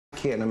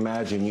Can't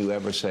imagine you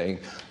ever saying,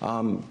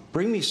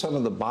 bring me some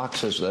of the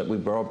boxes that we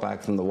brought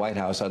back from the White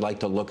House. I'd like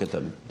to look at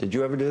them. Did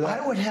you ever do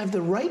that? I would have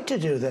the right to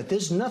do that.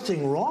 There's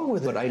nothing wrong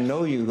with it. But I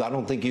know you. I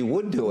don't think you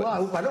would do it.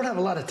 Well, I don't have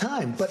a lot of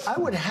time, but I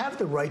would have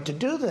the right to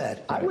do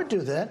that. Right. I would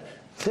do that.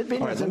 There'd be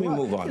nothing let me wrong.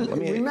 move on.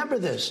 Remember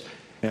this.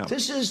 Yeah.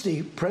 This is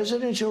the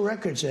Presidential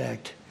Records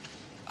Act.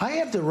 I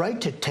have the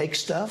right to take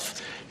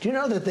stuff. Do you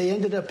know that they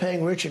ended up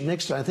paying Richard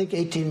Nixon, I think,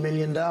 $18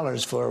 million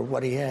for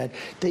what he had?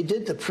 They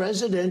did the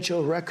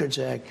Presidential Records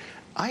Act.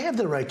 I have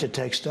the right to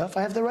take stuff.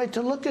 I have the right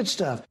to look at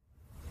stuff.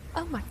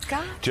 Oh, my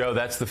God. Joe,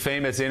 that's the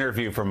famous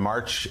interview from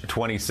March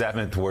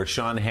 27th where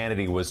Sean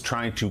Hannity was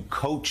trying to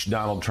coach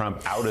Donald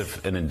Trump out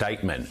of an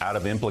indictment, out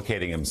of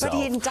implicating himself.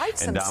 But he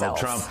indicts and himself.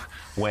 Donald Trump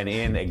went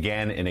in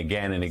again and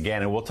again and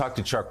again. And we'll talk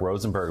to Chuck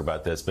Rosenberg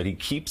about this, but he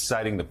keeps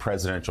citing the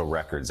Presidential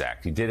Records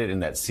Act. He did it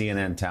in that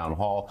CNN town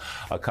hall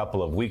a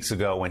couple of weeks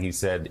ago when he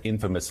said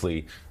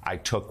infamously, I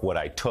took what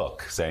I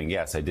took, saying,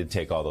 yes, I did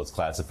take all those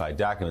classified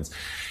documents.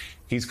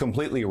 He's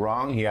completely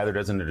wrong. He either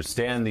doesn't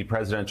understand the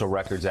Presidential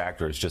Records Act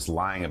or is just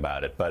lying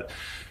about it. But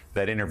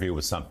that interview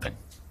was something.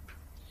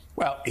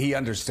 Well, he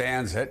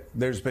understands it.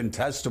 There's been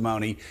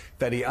testimony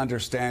that he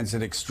understands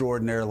it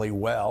extraordinarily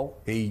well.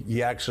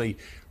 He actually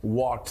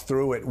walked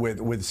through it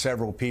with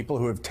several people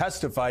who have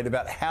testified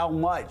about how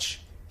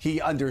much he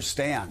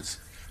understands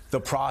the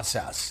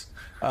process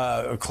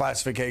of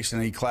classification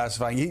and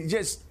declassifying. He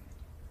just...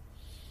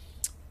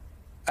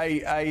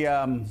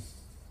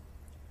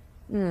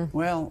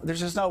 Well, there's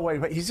just no way,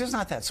 but he's just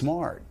not that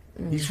smart.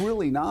 He's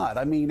really not.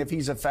 I mean, if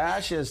he's a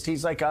fascist,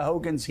 he's like a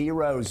Hogan's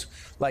Heroes,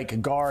 like a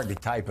guard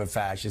type of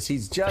fascist.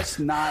 He's just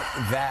not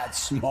that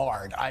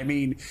smart. I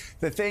mean,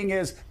 the thing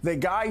is, the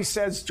guy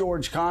says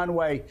George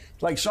Conway,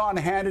 like Sean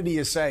Hannity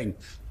is saying,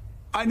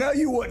 I know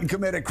you wouldn't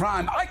commit a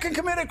crime. I can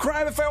commit a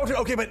crime if I want to.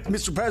 Okay, but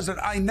Mr.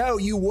 President, I know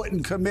you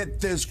wouldn't commit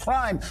this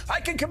crime. I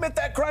can commit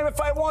that crime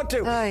if I want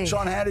to. Aye.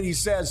 Sean Hannity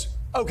says,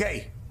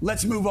 okay,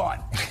 let's move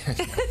on.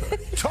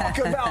 Talk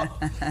about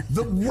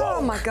the woke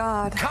Oh, my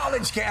God.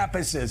 college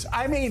campuses.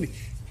 I mean,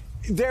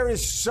 there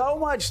is so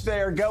much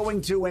there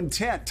going to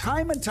intent,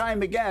 time and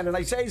time again. And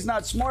I say he's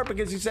not smart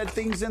because he said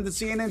things in the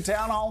CNN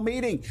town hall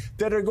meeting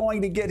that are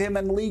going to get him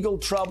in legal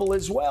trouble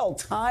as well.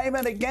 Time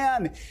and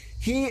again,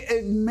 he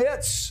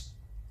admits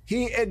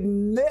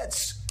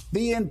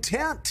the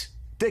intent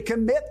to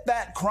commit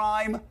that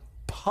crime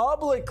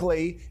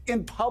publicly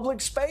in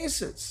public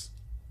spaces.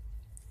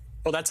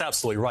 Well, that's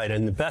absolutely right.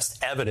 And the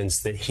best evidence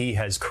that he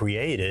has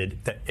created,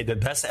 the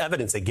best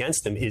evidence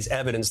against him is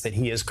evidence that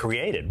he has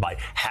created by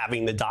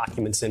having the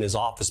documents in his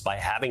office, by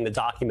having the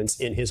documents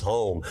in his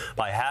home,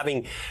 by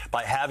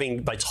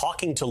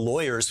talking to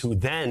lawyers who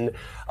then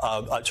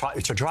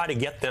try to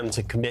get them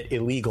to commit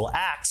illegal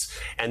acts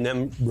and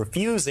them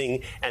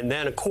refusing, and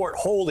then a court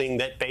holding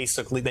that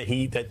basically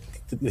that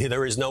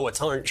there is no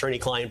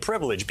attorney-client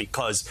privilege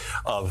because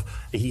of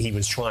he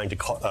was trying to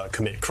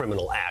commit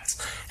criminal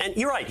acts. And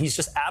you're right, he's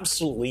just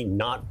absolutely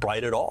not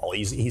bright at all.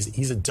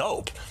 He's a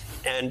dope,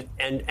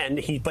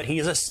 but he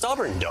is a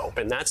stubborn dope,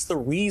 and that's the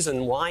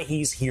reason why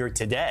he's here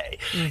today.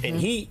 Mm-hmm.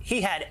 And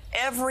he had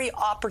every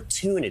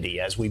opportunity,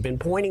 as we've been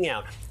pointing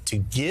out, to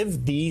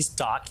give these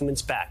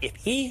documents back. If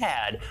he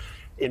had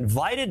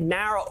invited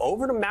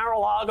over to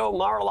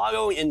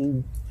Mar-a-Lago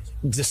in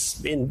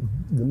the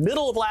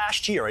middle of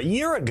last year, a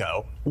year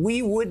ago,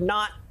 we would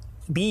not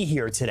be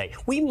here today.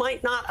 We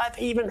might not have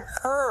even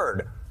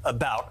heard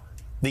about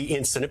the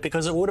incident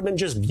because it would have been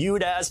just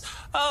viewed as,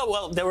 oh,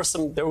 well, there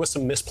were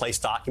some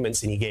misplaced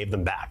documents and he gave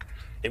them back.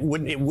 It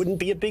wouldn't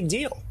be a big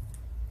deal.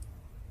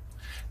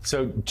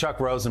 So, Chuck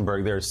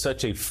Rosenberg, there's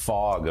such a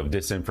fog of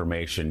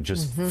disinformation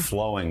just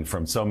flowing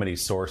from so many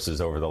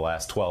sources over the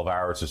last 12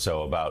 hours or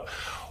so about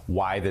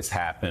why this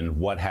happened,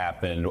 what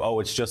happened. Oh,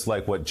 it's just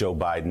like what Joe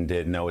Biden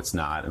did. No, it's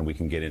not. And we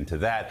can get into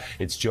that.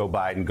 It's Joe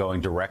Biden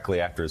going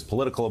directly after his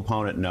political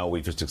opponent. No,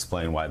 we just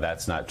explained why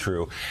that's not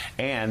true.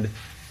 And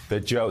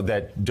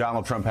that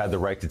Donald Trump had the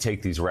right to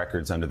take these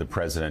records under the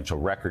Presidential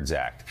Records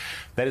Act.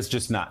 That is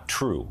just not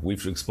true.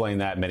 We've explained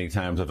that many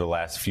times over the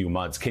last few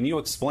months. Can you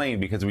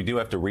explain, because we do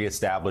have to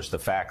reestablish the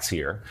facts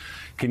here,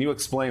 can you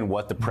explain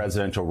what the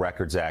Presidential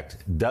Records Act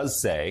does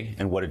say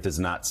and what it does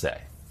not say?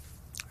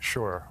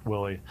 Sure,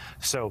 Willie.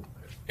 So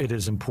it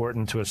is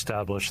important to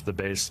establish the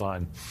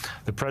baseline.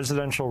 The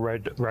Presidential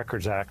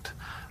Records Act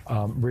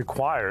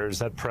requires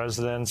that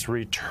presidents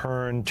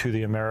return to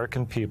the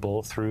American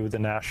people through the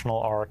National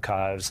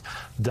Archives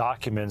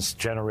documents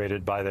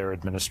generated by their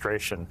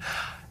administration.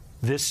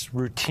 This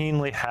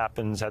routinely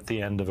happens at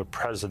the end of a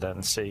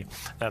presidency.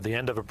 Now, the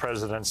end of a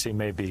presidency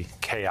may be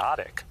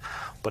chaotic,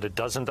 but it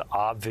doesn't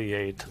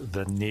obviate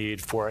the need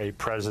for a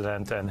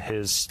president and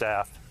his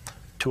staff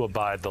to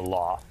abide the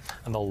law.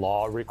 And the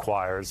law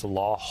requires, the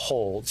law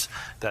holds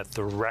that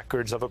the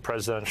records of a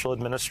presidential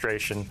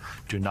administration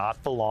do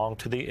not belong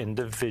to the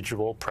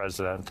individual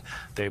president.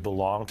 They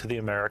belong to the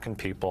American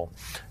people,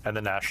 and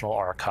the National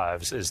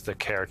Archives is the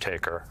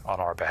caretaker on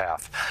our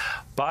behalf.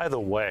 By the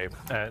way,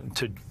 and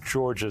to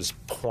George's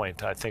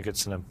point, I think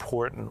it's an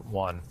important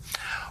one.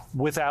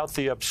 Without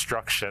the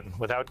obstruction,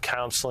 without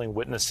counseling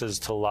witnesses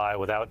to lie,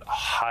 without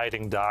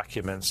hiding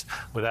documents,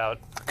 without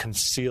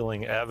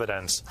concealing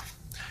evidence,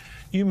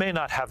 you may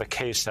not have a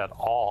case at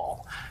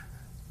all.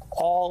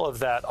 All of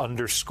that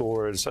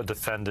underscores a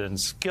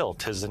defendant's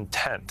guilt, his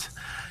intent.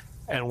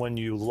 And when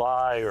you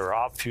lie or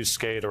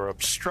obfuscate or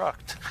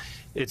obstruct,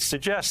 it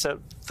suggests that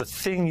the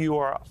thing you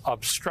are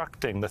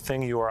obstructing, the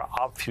thing you are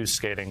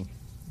obfuscating,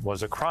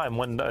 was a crime.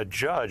 When a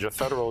judge, a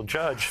federal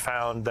judge,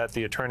 found that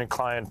the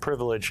attorney-client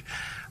privilege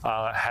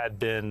had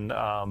been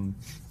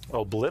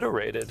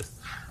obliterated,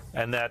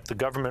 and that the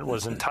government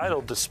was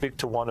entitled to speak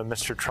to one of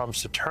Mr.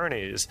 Trump's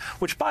attorneys,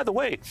 which, by the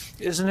way,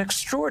 is an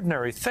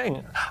extraordinary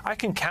thing. I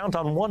can count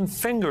on one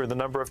finger the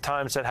number of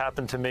times that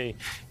happened to me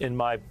in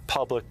my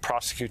public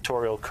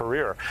prosecutorial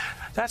career.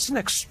 That's an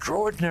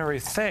extraordinary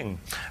thing,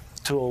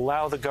 to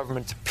allow the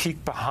government to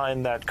peek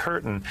behind that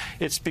curtain.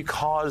 It's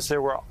because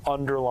there were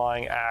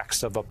underlying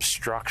acts of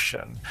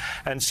obstruction.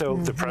 And so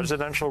the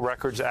Presidential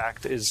Records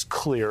Act is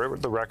clear.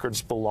 The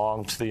records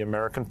belong to the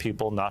American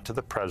people, not to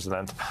the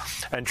president.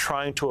 And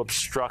trying to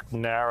obstruct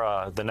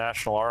NARA, the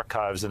National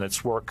Archives, in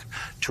its work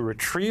to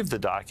retrieve the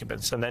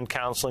documents and then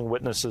counseling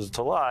witnesses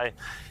to lie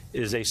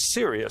is a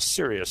serious,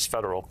 serious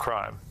federal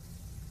crime.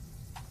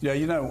 Yeah,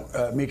 you know,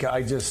 Mika,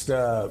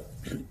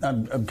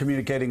 I'm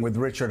communicating with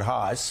Richard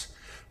Haas,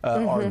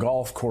 our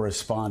golf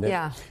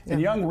correspondent. And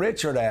young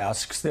Richard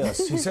asks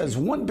this. He says,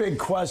 one big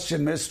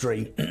question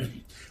mystery,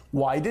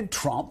 why did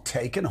Trump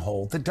take and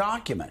hold the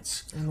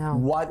documents?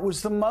 What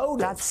was the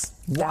motive?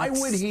 Why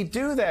would he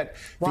do that?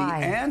 Why?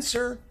 The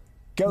answer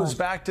goes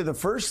back to the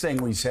first thing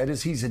we said,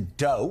 is he's a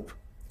dope,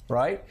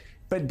 right?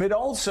 But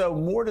also,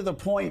 more to the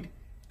point,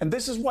 and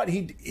this is what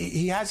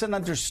he hasn't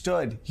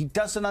understood. He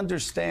doesn't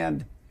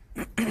understand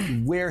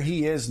where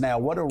he is now,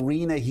 what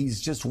arena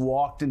he's just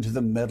walked into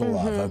the middle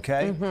of,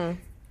 okay?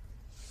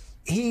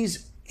 He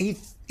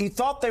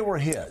thought they were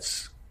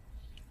his,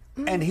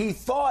 and he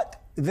thought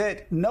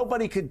that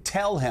nobody could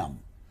tell him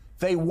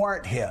they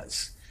weren't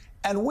his.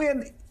 And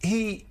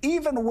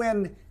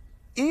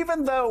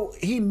even though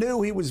he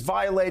knew he was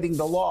violating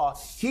the law,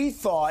 he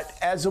thought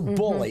as a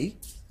bully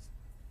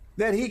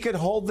that he could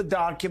hold the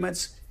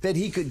documents, that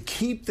he could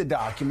keep the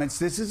documents.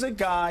 This is a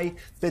guy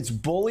that's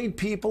bullied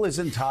people his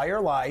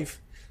entire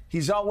life.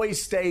 He's always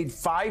stayed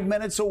 5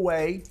 minutes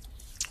away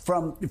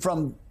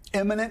from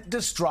imminent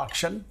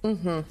destruction,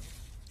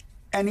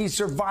 and he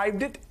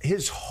survived it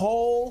his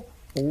whole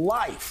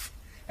life.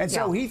 And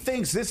so he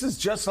thinks this is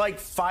just like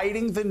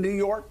fighting the New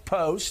York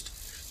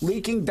Post,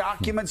 leaking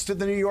documents to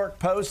the New York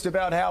Post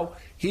about how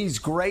he's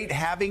great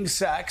having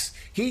sex.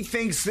 He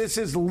thinks this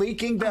is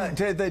leaking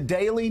to the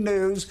Daily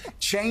News,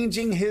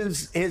 changing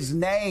his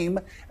name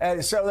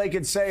so they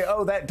could say,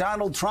 oh, that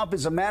Donald Trump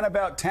is a man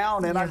about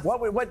town. And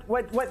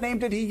what name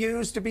did he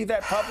use to be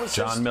that publicist?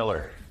 John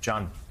Miller.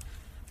 John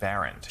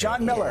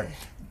Miller.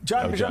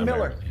 John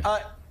Miller.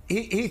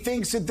 He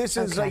thinks that this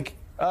is like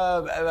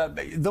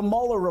the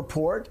Mueller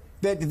report,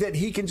 that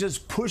he can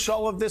just push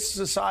all of this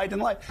aside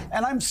and lie.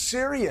 And I'm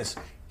serious.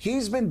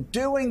 He's been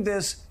doing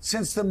this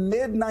since the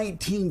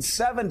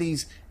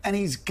mid-1970s, and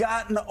he's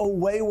gotten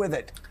away with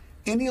it.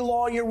 Any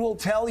lawyer will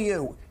tell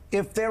you,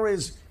 if they're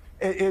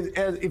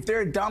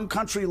a dumb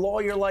country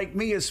lawyer like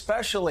me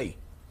especially,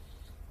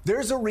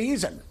 there's a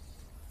reason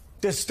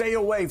to stay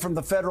away from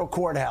the federal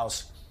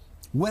courthouse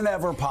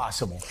whenever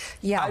possible.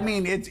 I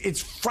mean,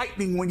 it's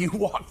frightening when you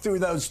walk through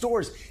those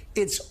doors.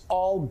 It's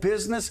all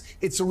business.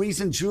 It's the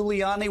reason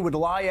Giuliani would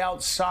lie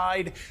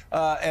outside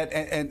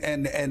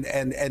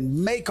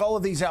and make all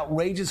of these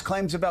outrageous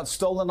claims about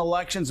stolen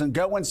elections and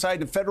go inside.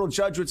 The federal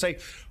judge would say,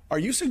 are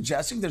you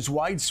suggesting there's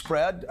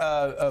widespread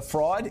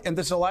fraud in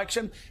this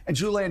election? And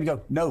Giuliani would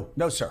go,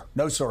 no, sir.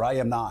 No, sir, I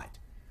am not.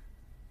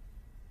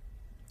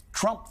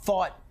 Trump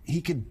thought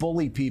he could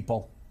bully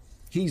people.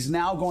 He's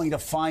now going to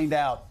find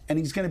out, and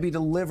he's going to be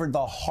delivered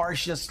the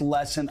harshest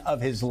lesson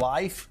of his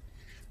life,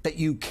 that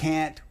you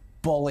can't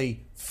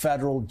bully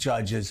federal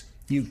judges.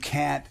 You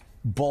can't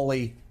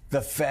bully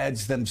the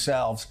feds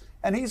themselves.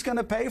 And he's going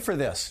to pay for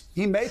this.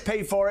 He may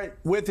pay for it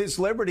with his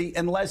liberty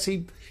unless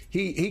he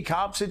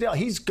cops a deal.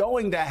 He's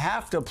going to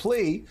have to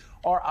plea,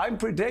 or I'm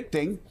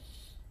predicting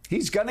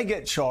he's going to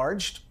get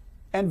charged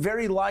and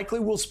very likely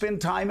will spend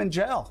time in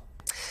jail.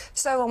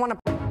 So I want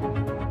to